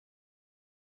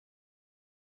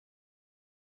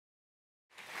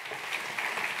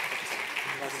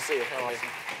to see you. How are you?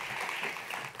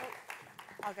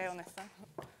 I'll go on this then.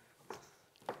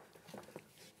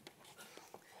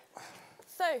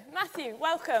 So, Matthew,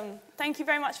 welcome. Thank you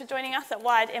very much for joining us at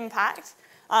Wired Impact.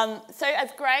 So, as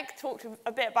Greg talked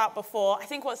a bit about before, I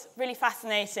think what's really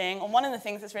fascinating, and one of the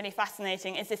things that's really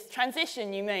fascinating, is this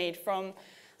transition you made from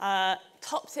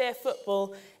top-tier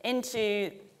football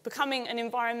into becoming an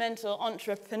environmental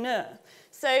entrepreneur.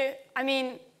 So, I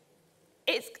mean,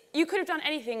 you could have done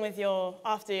anything with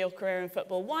after your career in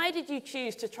football. Why did you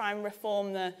choose to try and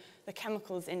reform the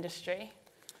chemicals industry?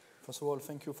 First of all,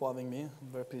 thank you for having me.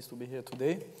 I'm very pleased to be here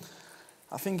today.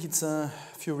 I think it's a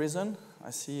few reasons.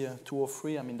 I see 2 or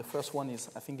 3. I mean, the first one is,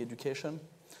 I think, education.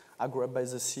 I grew up by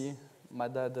the sea. My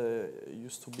dad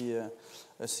used to be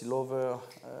a sea lover,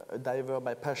 a diver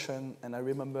by passion, and I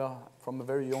remember from a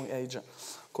very young age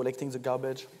collecting the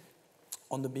garbage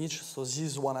on the beach. So this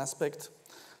is one aspect.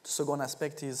 The second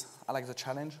aspect is I like the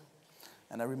challenge.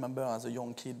 And I remember as a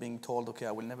young kid being told, okay,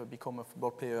 I will never become a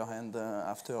football player. And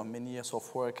after many years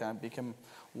of work, I became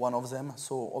one of them.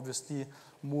 So obviously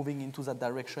moving into that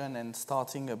direction and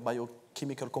starting a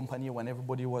biochemical company when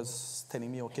everybody was telling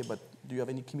me, okay, but do you have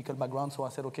any chemical background? So I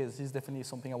said, okay, this is definitely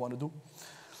something I want to do.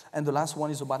 And the last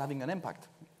one is about having an impact.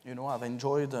 You know, I've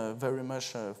enjoyed very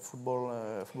much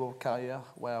football career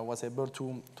where I was able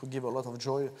to give a lot of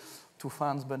joy to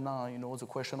fans, but now, you know, the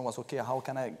question was, okay, how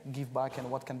can I give back and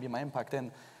what can be my impact?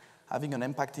 And having an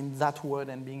impact in that world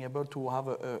and being able to have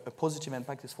a positive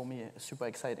impact is for me super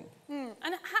exciting. And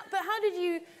how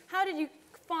did you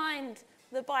find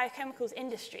the biochemicals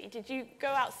industry? Did you go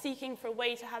out seeking for a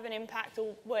way to have an impact,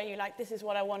 or were you like, this is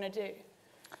what I want to do?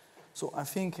 So I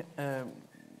think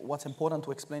what's important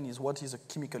to explain is what is a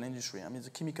chemical industry. I mean,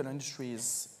 the chemical industry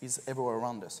is everywhere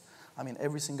around us. I mean,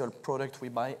 every single product we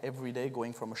buy every day,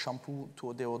 going from a shampoo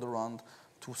to a deodorant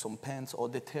to some pants or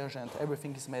detergent,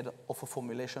 everything is made of a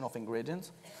formulation of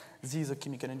ingredients. This is a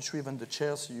chemical industry. Even the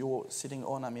chairs you're sitting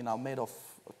on, I mean, are made of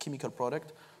a chemical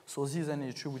product. So this is an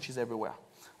industry which is everywhere.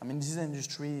 I mean, this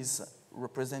industry is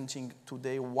representing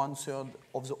today 1/3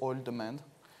 of the oil demand,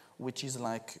 which is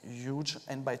like huge.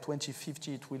 And by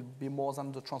 2050, it will be more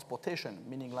than the transportation,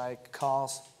 meaning like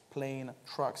cars, plane,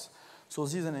 trucks. So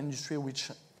this is an industry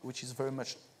which is very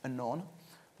much unknown,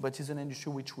 but it's an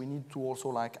industry which we need to also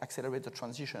like accelerate the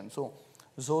transition. So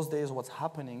those days what's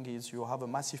happening is you have a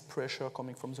massive pressure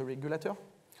coming from the regulator.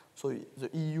 So the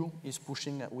EU is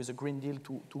pushing with a Green Deal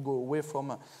to go away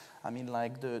from, I mean,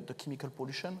 like the chemical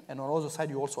pollution. And on the other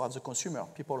side, you also have the consumer,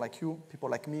 people like you, people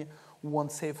like me, who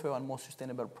want safer and more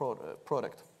sustainable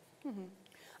product. Mm-hmm.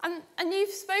 And you've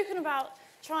spoken about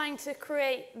trying to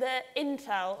create the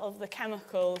Intel of the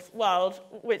chemicals world,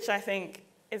 which I think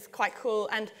is quite cool.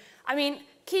 And I mean,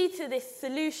 key to this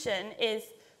solution is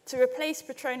to replace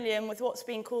petroleum with what's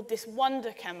being called this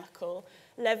wonder chemical,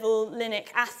 levulinic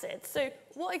acid. So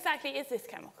what exactly is this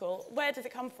chemical? Where does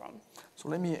it come from? So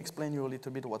let me explain you a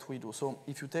little bit what we do. So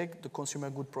if you take the consumer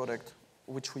good product,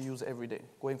 which we use every day,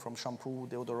 going from shampoo,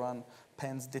 deodorant,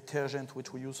 pens, detergent,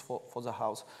 which we use for the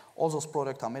house, all those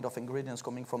products are made of ingredients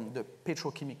coming from the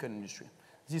petrochemical industry.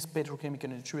 This petrochemical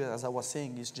industry, as I was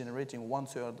saying, is generating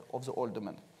 1/3 of the oil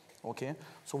demand. Okay?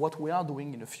 So what we are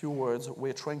doing, in a few words,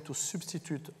 we're trying to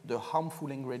substitute the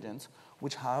harmful ingredients,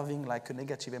 which are having like a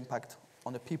negative impact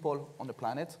on the people, on the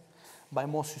planet, by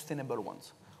more sustainable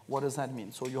ones. What does that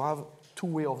mean? So you have 2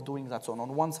 ways of doing that. So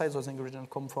on one side, those ingredients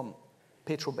come from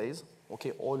petro-based,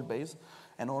 okay, oil-based.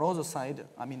 And on the other side,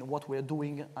 I mean, what we're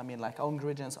doing, I mean, like our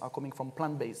ingredients are coming from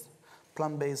plant-based.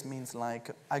 Plant-based means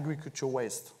like agriculture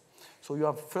waste. So you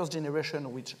have first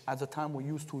generation, which at the time we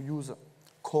used to use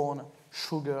corn,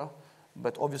 sugar,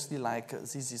 but obviously like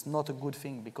this is not a good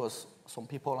thing because some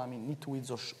people, I mean, need to eat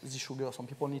this sugar, some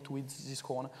people need to eat this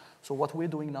corn. So what we're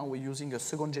doing now, we're using a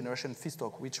second generation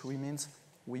feedstock, which means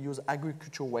we use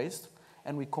agriculture waste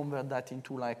and we convert that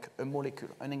into like a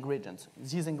molecule, an ingredient.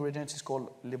 This ingredient is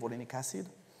called levulinic acid.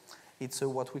 It's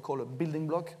what we call a building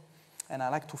block. And I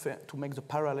like to make the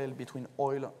parallel between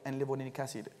oil and levulinic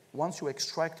acid. Once you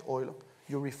extract oil,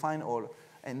 you refine oil,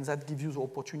 and that gives you the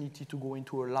opportunity to go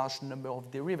into a large number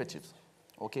of derivatives,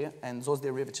 okay? And those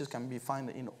derivatives can be found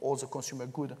in all the consumer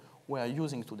goods we are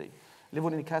using today.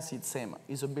 Levulinic acid, same,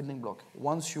 is a building block.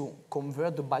 Once you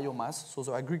convert the biomass, so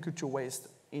the agriculture waste,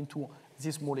 into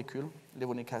this molecule,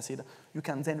 levulinic acid, you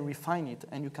can then refine it,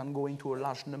 and you can go into a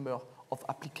large number of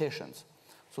applications.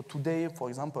 So today, for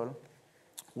example,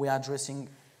 we are addressing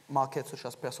markets such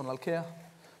as personal care,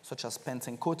 such as paints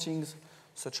and coatings,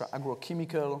 such as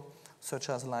agrochemical, such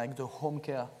as like the home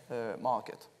care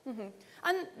market. Mm-hmm.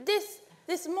 And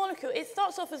this molecule, it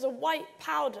starts off as a white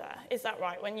powder, is that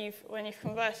right, when you've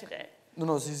converted it?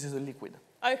 No, this is a liquid.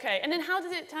 Okay, and then how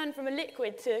does it turn from a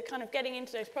liquid to kind of getting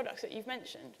into those products that you've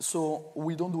mentioned? So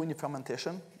we don't do any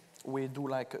fermentation. We do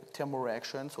like a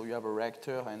thermoreaction, so you have a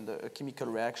reactor and a chemical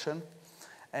reaction.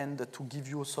 And to give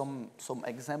you some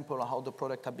example of how the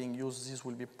product are being used, this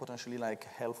will be potentially like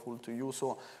helpful to you.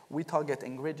 So we target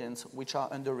ingredients which are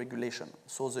under regulation.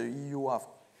 So the EU are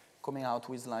coming out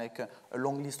with like a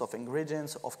long list of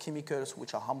ingredients, of chemicals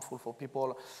which are harmful for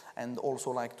people and also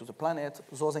like to the planet.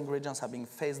 Those ingredients are being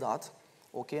phased out.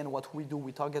 Okay, and what we do,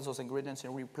 we target those ingredients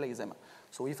and replace them.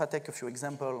 So if I take a few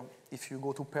examples, if you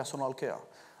go to personal care,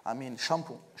 I mean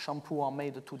shampoo. Shampoo are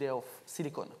made today of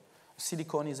silicone.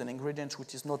 Silicone is an ingredient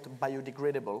which is not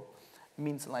biodegradable,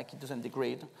 means like it doesn't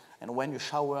degrade. And when you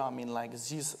shower, I mean like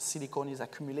this silicone is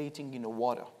accumulating in the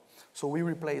water. So we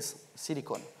replace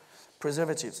silicone.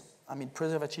 Preservatives. I mean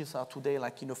preservatives are today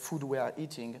like in the food we are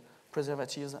eating.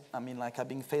 Preservatives, I mean like are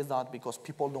being phased out because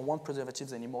people don't want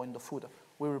preservatives anymore in the food.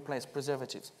 We replace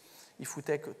preservatives. If we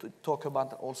talk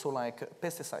about also like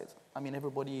pesticides, I mean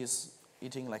everybody is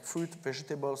eating like fruit,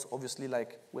 vegetables. Obviously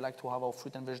like we like to have our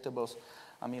fruit and vegetables,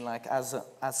 I mean like as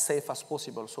safe as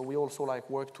possible. So we also like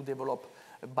work to develop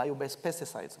bio-based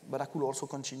pesticides. But I could also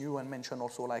continue and mention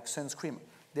also like sunscreen.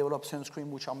 Develop sunscreen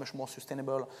which are much more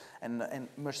sustainable and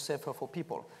much safer for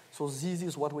people. So this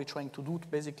is what we're trying to do, to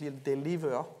basically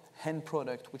deliver end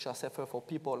products which are safer for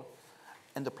people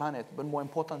and the planet, but more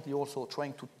importantly also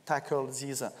trying to tackle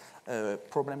this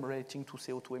problem relating to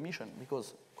CO2 emission,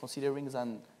 because considering that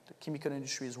the chemical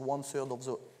industry is 1/3 of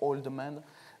the oil demand,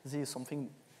 this is something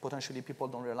potentially people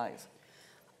don't realize.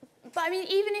 But I mean,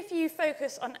 even if you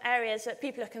focus on areas that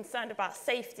people are concerned about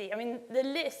safety, I mean,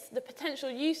 the potential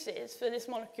uses for this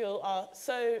molecule are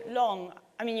so long.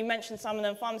 I mean, you mentioned some of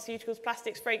them, pharmaceuticals,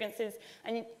 plastics, fragrances,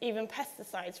 and even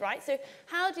pesticides, right? So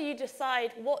how do you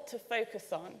decide what to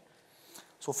focus on?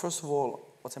 So first of all,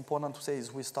 what's important to say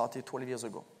is we started 12 years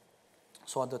ago.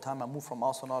 So at the time, I moved from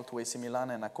Arsenal to AC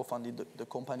Milan, and I co-founded the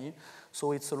company.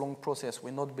 So it's a long process.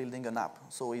 We're not building an app.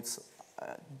 So it's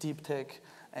deep tech,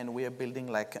 and we are building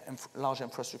like large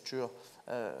infrastructure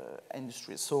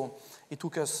industries. So it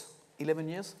took us 11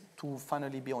 years to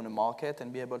finally be on the market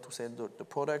and be able to sell the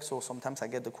product. So sometimes I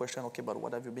get the question, okay, but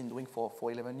what have you been doing for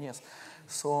 11 years?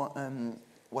 So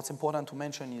what's important to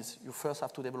mention is you first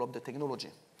have to develop the technology.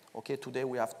 Okay, today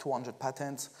we have 200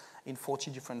 patents in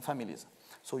 40 different families.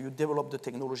 So you develop the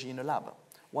technology in a lab.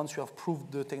 Once you have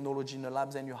proved the technology in a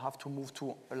lab, then you have to move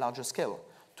to a larger scale.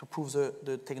 To prove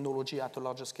the technology at a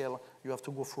larger scale, you have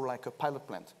to go through like a pilot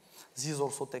plant. This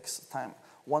also takes time.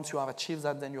 Once you have achieved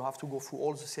that, then you have to go through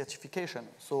all the certification.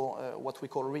 So what we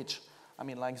call REACH. I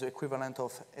mean, like the equivalent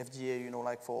of FDA, you know,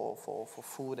 like for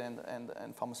food and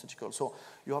pharmaceuticals. So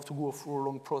you have to go through a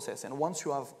long process. And once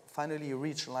you have finally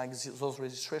reached like those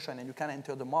registration and you can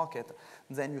enter the market,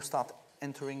 then you start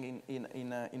entering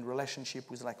in relationship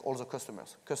with like all the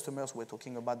customers. Customers, we're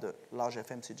talking about the large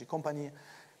FMCG company,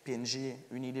 P&G,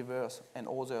 Unilever, and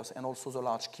others, and also the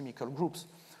large chemical groups,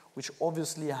 which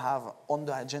obviously have on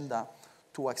the agenda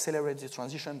to accelerate this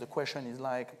transition. The question is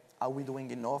like, are we doing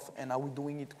enough, and are we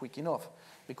doing it quick enough?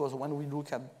 Because when we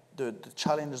look at the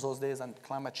challenge those days and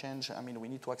climate change, I mean, we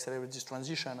need to accelerate this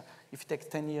transition. If it takes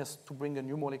 10 years to bring a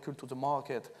new molecule to the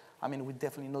market, I mean, we're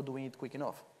definitely not doing it quick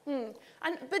enough.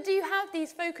 But do you have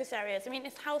these focus areas? I mean,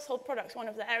 is household products one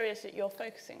of the areas that you're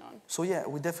focusing on? So yeah,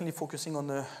 we're definitely focusing on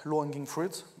the low-hanging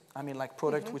fruits. I mean, like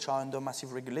products which are under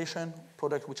massive regulation,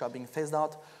 products which are being phased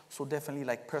out. So definitely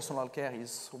like personal care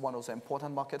is one of the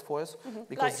important markets for us.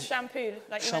 Because like shampoo,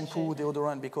 like shampoo,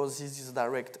 deodorant, because this is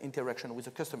direct interaction with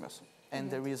the customers. And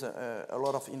there is a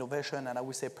lot of innovation, and I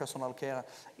would say personal care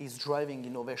is driving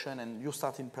innovation, and you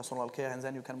start in personal care and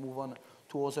then you can move on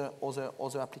to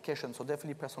other applications. So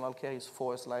definitely personal care is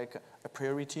for us like a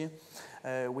priority.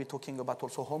 We're talking about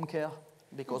also home care,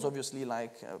 because obviously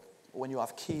like when you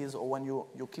have kids or when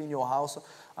you clean your house,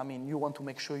 I mean, you want to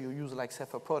make sure you use like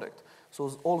safer product.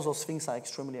 So all those things are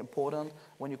extremely important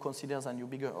when you consider that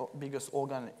your biggest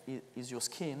organ is your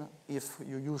skin. If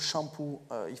you use shampoo,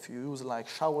 if you use like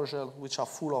shower gel, which are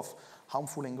full of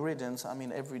harmful ingredients, I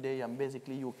mean, every day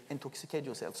basically you intoxicate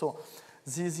yourself. So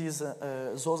this is,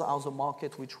 those are the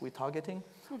market which we're targeting,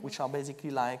 which are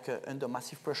basically like under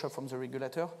massive pressure from the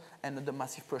regulator and under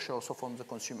massive pressure also from the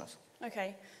consumers.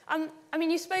 Okay. I mean,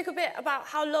 you spoke a bit about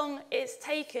how long it's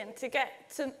taken to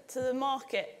get to the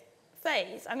market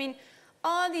phase. I mean,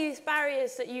 are these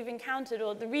barriers that you've encountered,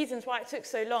 or the reasons why it took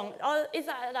so long, is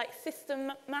that a like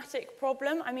systematic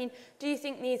problem? I mean, do you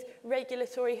think these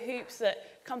regulatory hoops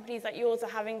that companies like yours are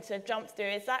having to jump through,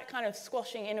 is that kind of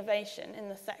squashing innovation in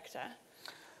the sector?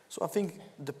 So I think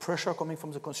the pressure coming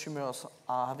from the consumers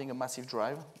are having a massive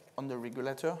drive on the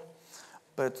regulator.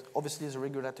 But obviously, the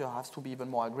regulator has to be even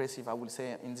more aggressive, I will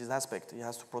say, in this aspect. He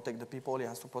has to protect the people, he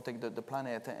has to protect the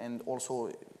planet, and also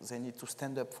they need to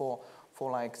stand up for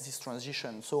like this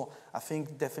transition. So I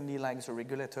think definitely like the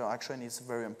regulator action is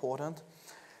very important.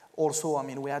 Also, I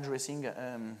mean, we're addressing,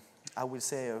 I will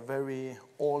say, a very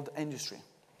old industry.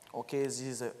 Okay, this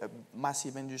is a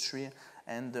massive industry,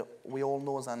 and we all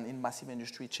know that in massive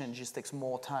industry, changes takes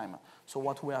more time. So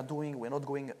what we are doing, we're not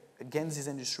going against this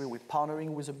industry, we're partnering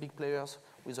with the big players,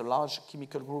 with the large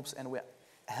chemical groups, and we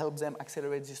help them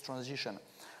accelerate this transition.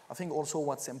 I think also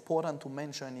what's important to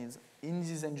mention is, in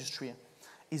this industry,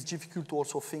 it's difficult to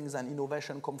also think that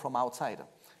innovation come from outside.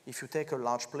 If you take a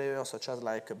large player such as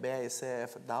like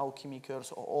BASF,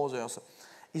 Biochemicals, or others,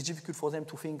 it's difficult for them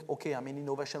to think, okay, I mean,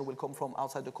 innovation will come from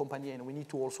outside the company, and we need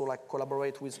to also like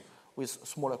collaborate with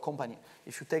smaller company.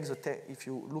 If you take if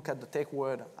you look at the tech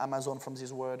world, Amazon from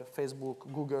this world,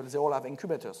 Facebook, Google, they all have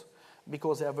incubators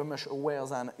because they are very much aware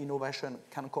that innovation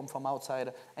can come from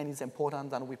outside, and it's important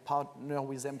that we partner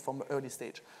with them from early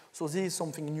stage. So this is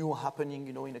something new happening,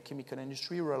 you know, in the chemical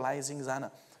industry, realizing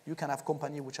that you can have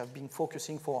companies which have been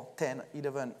focusing for 10,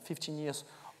 11, 15 years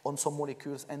on some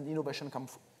molecules, and innovation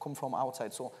come from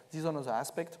outside. So this is another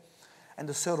aspect. And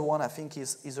the third one, I think,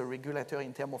 is a regulator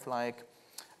in terms of like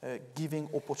giving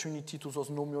opportunity to those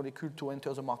new molecules to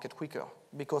enter the market quicker,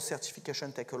 because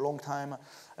certification takes a long time.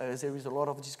 There is a lot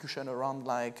of discussion around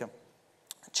like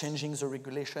changing the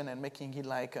regulation and making it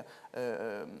like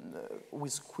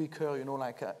with quicker, you know,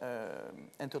 like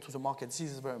enter to the market. This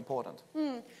is very important.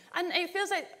 And it feels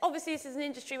like obviously this is an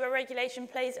industry where regulation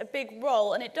plays a big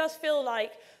role, and it does feel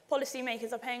like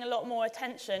policymakers are paying a lot more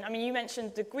attention. I mean, you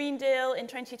mentioned the Green Deal. In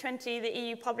 2020, the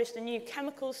EU published a new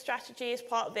chemicals strategy as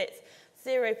part of its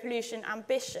zero pollution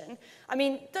ambition. I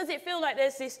mean, does it feel like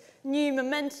there's this new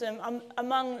momentum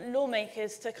among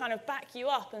lawmakers to kind of back you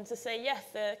up and to say, yes,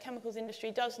 the chemicals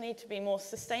industry does need to be more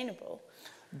sustainable?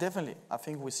 Definitely. I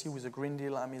think we see with the Green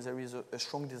Deal, I mean, there is a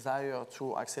strong desire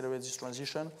to accelerate this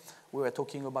transition. We were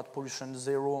talking about pollution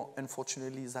zero.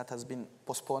 Unfortunately, that has been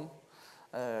postponed.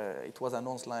 It was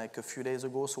announced like a few days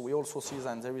ago. So we also see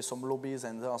that there is some lobbies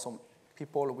and there are some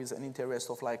people with an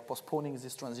interest of like postponing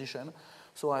this transition.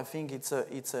 So I think it's a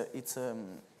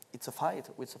fight.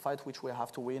 It's a fight which we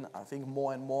have to win. I think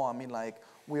more and more, I mean, like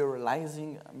we're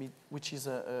realizing, I mean, which is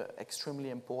extremely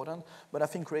important. But I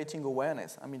think creating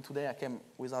awareness. I mean, today I came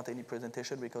without any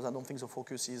presentation because I don't think the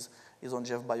focus is on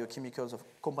GFBiochemicals, a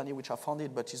company which I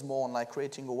founded, but is more on like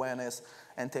creating awareness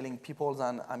and telling people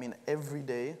that, I mean, every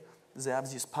day they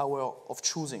have this power of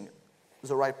choosing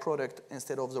the right product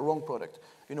instead of the wrong product.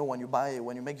 You know, when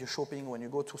you make your shopping, when you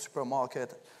go to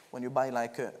supermarket, when you buy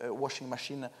like a washing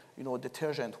machine, you know,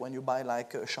 detergent, when you buy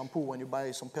like a shampoo, when you buy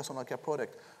some personal care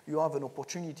product, you have an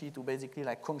opportunity to basically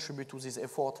like contribute to this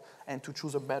effort and to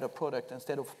choose a better product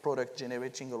instead of product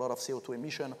generating a lot of CO2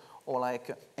 emission or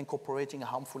like incorporating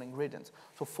harmful ingredients.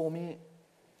 So for me,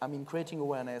 I mean, creating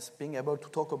awareness, being able to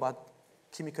talk about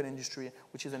chemical industry,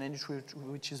 which is an industry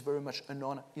which is very much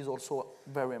unknown, is also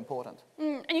very important.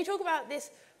 And you talk about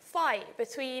this fight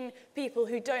between people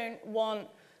who don't want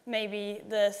maybe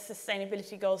the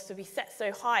sustainability goals to be set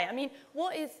so high. I mean,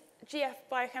 what is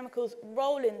GFBiochemicals'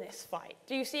 role in this fight?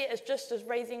 Do you see it as just as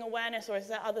raising awareness, or is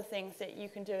there other things that you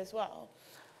can do as well?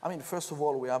 I mean, first of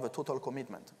all, we have a total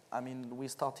commitment. I mean, we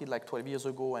started like 12 years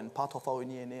ago, and part of our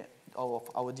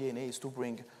DNA is to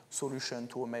bring solution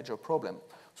to a major problem.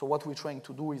 So what we're trying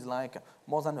to do is like,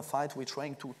 more than a fight, we're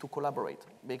trying to collaborate,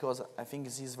 because I think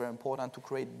this is very important to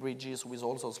create bridges with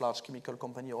all those large chemical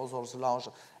companies, all those large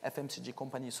FMCG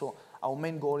companies. So our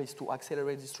main goal is to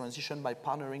accelerate this transition by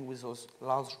partnering with those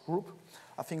large groups.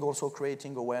 I think also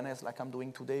creating awareness like I'm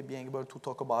doing today, being able to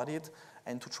talk about it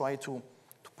and to try to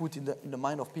put in the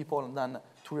mind of people, and then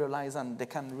to realize that they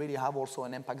can really have also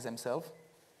an impact themselves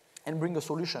and bring a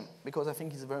solution, because I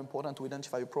think it's very important to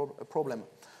identify a problem,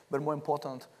 but more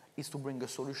important is to bring a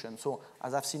solution. So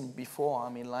as I've seen before, I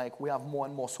mean, like we have more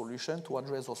and more solutions to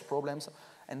address those problems,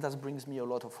 and that brings me a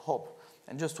lot of hope.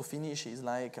 And just to finish is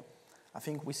like, I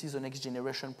think we see the next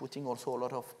generation putting also a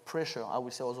lot of pressure, I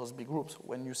would say, on those big groups.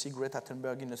 When you see Greta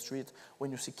Thunberg in the street,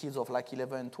 when you see kids of like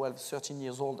 11, 12, 13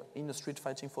 years old in the street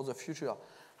fighting for the future,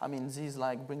 I mean, this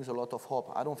like brings a lot of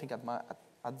hope. I don't think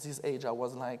at this age I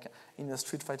was like in the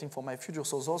street fighting for my future.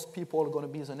 So those people are going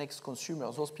to be the next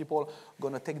consumers. Those people are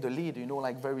going to take the lead, you know,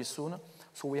 like very soon.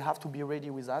 So we have to be ready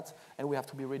with that, and we have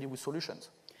to be ready with solutions.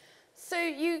 So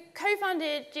you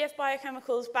co-founded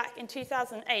GFBiochemicals back in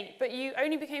 2008, but you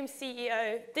only became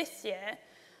CEO this year.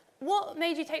 What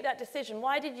made you take that decision?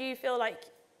 Why did you feel like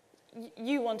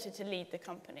you wanted to lead the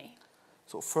company?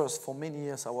 So first, for many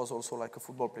years, I was also like a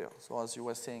football player. So as you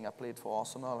were saying, I played for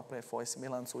Arsenal, I played for AC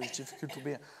Milan, so it's difficult to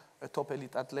be a top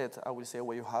elite athlete, I will say,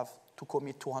 where you have to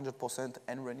commit 200%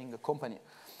 and running a company.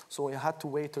 So I had to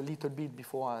wait a little bit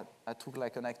before I took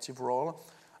like an active role,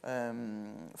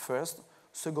 first.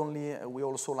 Secondly, we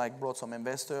also like brought some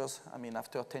investors. I mean,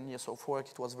 after 10 years of work,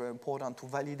 it was very important to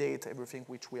validate everything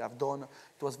which we have done.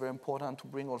 It was very important to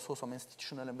bring also some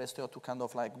institutional investor to kind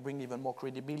of like bring even more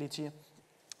credibility.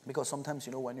 Because sometimes,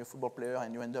 you know, when you're a football player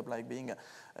and you end up like being,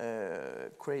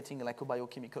 creating like a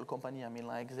biochemical company, I mean,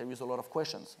 like there is a lot of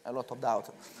questions, a lot of doubt.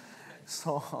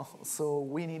 So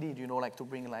we needed, you know, like to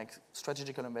bring like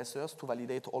strategical investors to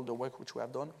validate all the work which we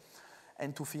have done.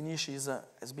 And to finish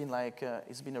it's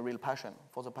been a real passion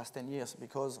for the past 10 years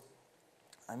because,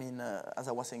 I mean, as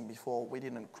I was saying before, we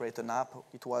didn't create an app.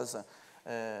 It was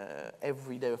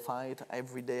every day a fight.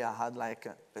 Every day I had like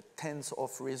a tenth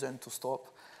of reason to stop.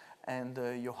 And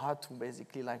you had to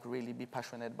basically like really be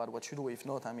passionate about what you do. If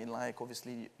not, I mean, like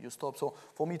obviously you stop. So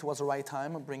for me, it was the right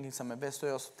time, bringing some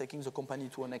investors, taking the company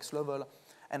to a next level.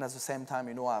 And at the same time,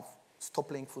 you know, I've stopped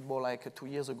playing football like 2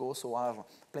 years ago, so I have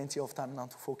plenty of time now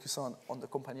to focus on the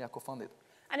company I co-founded.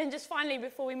 And then just finally,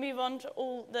 before we move on to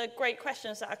all the great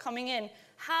questions that are coming in,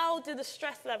 how do the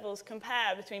stress levels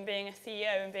compare between being a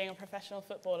CEO and being a professional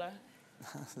footballer?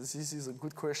 This is a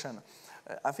good question.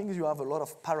 I think you have a lot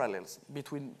of parallels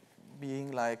between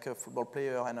being like a football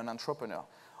player and an entrepreneur.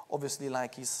 Obviously,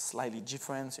 like, it's slightly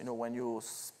different. You know, when you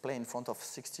play in front of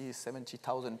 60,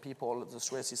 70,000 people, the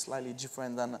stress is slightly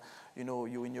different than, you know,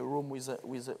 you in your room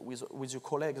with your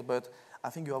colleagues. But I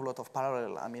think you have a lot of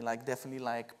parallel. I mean, like, definitely,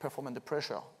 like, perform under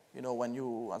pressure. You know, when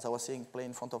you, as I was saying, play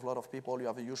in front of a lot of people, you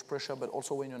have a huge pressure. But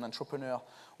also when you're an entrepreneur,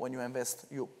 when you invest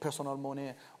your personal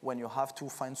money, when you have to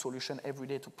find solution every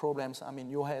day to problems, I mean,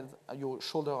 your head, your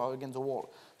shoulder are against the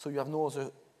wall. So you have no other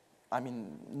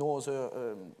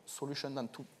solution than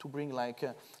to bring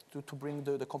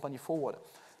the company forward.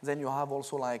 Then you have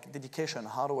also like dedication,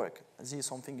 hard work. This is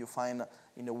something you find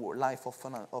in the life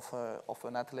of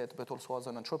an athlete, but also as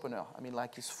an entrepreneur. I mean,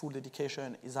 like, his full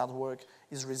dedication, his hard work,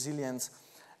 his resilience,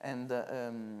 and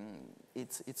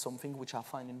it's something which I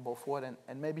find in both worlds.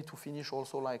 And maybe to finish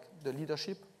also, like, the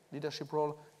leadership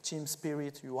role, team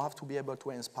spirit. You have to be able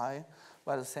to inspire,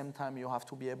 but at the same time you have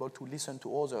to be able to listen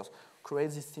to others,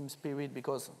 create this team spirit,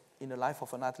 because in the life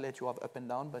of an athlete you have up and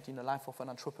down, but in the life of an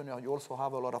entrepreneur you also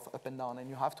have a lot of up and down, and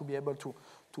you have to be able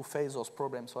to face those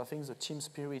problems. So I think the team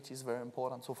spirit is very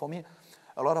important. So for me,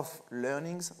 a lot of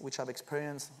learnings which I've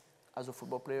experienced as a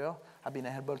football player have been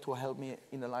able to help me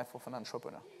in the life of an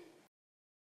entrepreneur.